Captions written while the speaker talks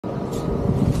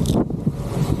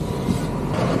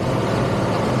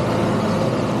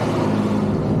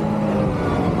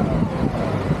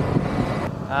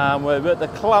And we're at the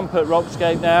clamp at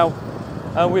Rockcape now,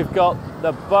 and we've got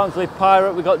the Barnsley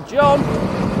Pirate, we've got John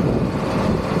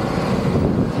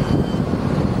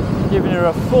giving her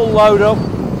a full load up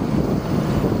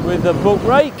with the book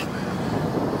rake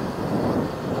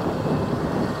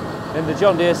in the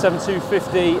John Deere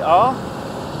 7250R.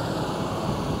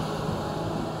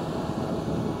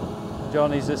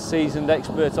 John is a seasoned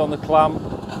expert on the clamp,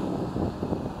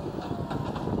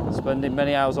 spending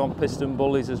many hours on piston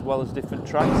bullies as well as different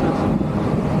tractors.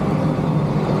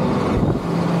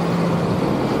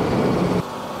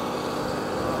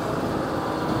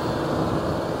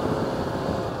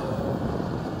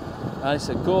 And it's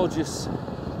a gorgeous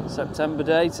September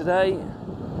day today.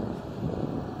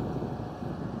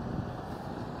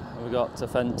 We've got a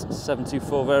Fendt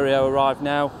 724 Vario arrived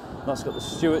now. That's got the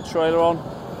Stewart trailer on.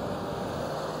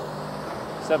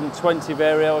 720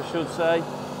 Vario, I should say.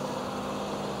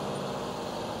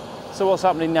 So what's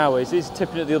happening now is he's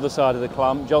tipping at the other side of the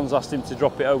clamp. John's asked him to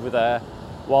drop it over there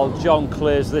while John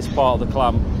clears this part of the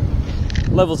clamp,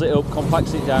 levels it up,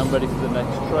 compacts it down, ready for the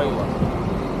next trailer.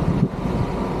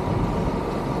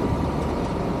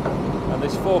 And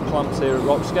there's 4 clamps here at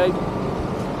Rockcape,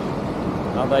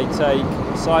 and they take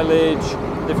silage,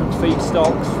 different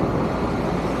feedstocks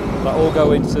that all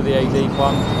go into the AD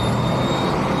plant.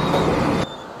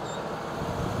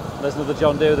 There's another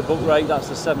John Deere with a book rake, that's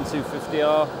the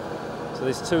 7250R. So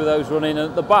there's 2 of those running, and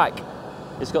at the back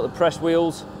it's got the press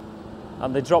wheels,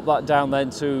 and they drop that down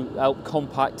then to help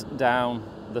compact down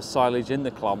the silage in the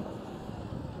clamp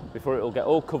before it will get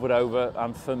all covered over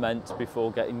and ferment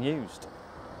before getting used.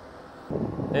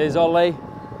 Here's Ollie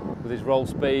with his roll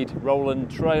speed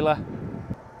Roland trailer.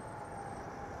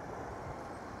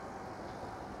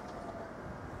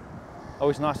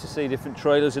 Always nice to see different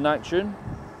trailers in action.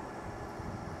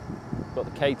 We've got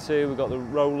the K2, we've got the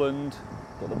Roland,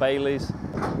 got the Baileys.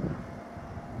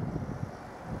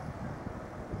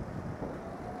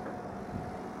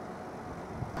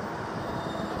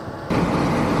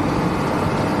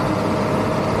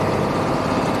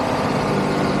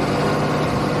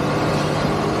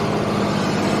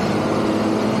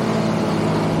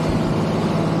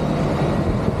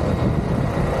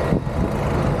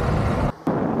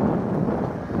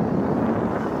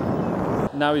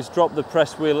 Now he's dropped the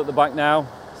press wheel at the back now,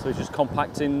 so he's just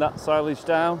compacting that silage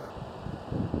down.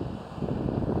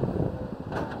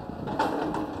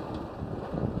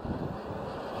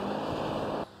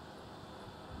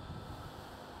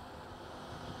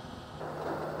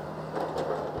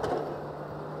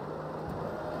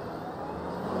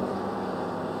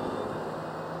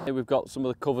 Here we've got some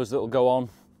of the covers that will go on,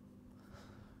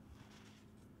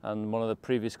 and one of the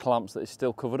previous clamps that is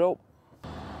still covered up.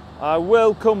 I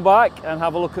will come back and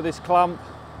have a look at this clamp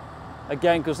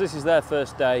again, because this is their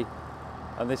first day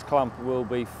and this clamp will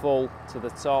be full to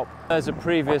the top. There's a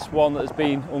previous one that has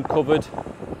been uncovered,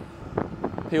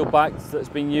 peeled back, that's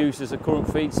been used as a current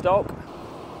feedstock.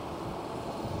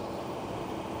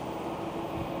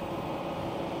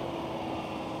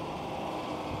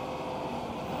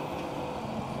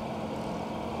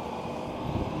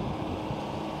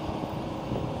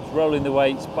 Just rolling the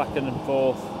weights back and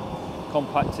forth,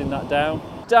 compacting that down.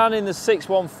 Down in the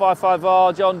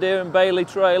 6155R John Deere and Bailey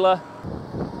trailer.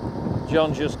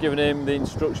 John's just giving him the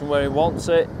instruction where he wants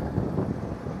it.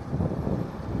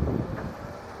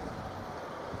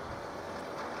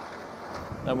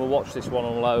 And we'll watch this one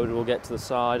unload. We'll get to the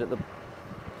side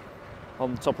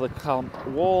on the top of the clamp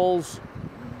walls.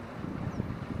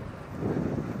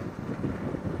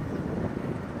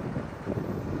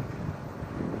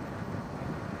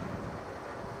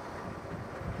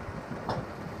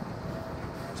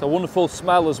 It's a wonderful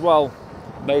smell as well,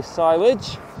 maize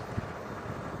silage.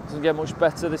 Doesn't get much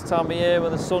better this time of year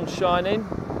when the sun's shining.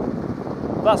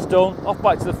 That's done, off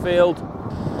back to the field.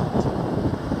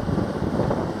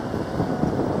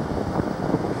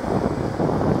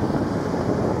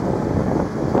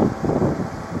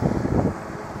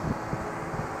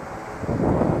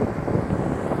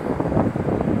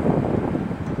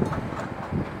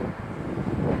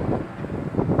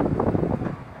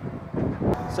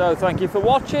 So thank you for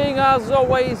watching as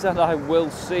always, and I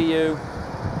will see you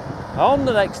on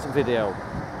the next video.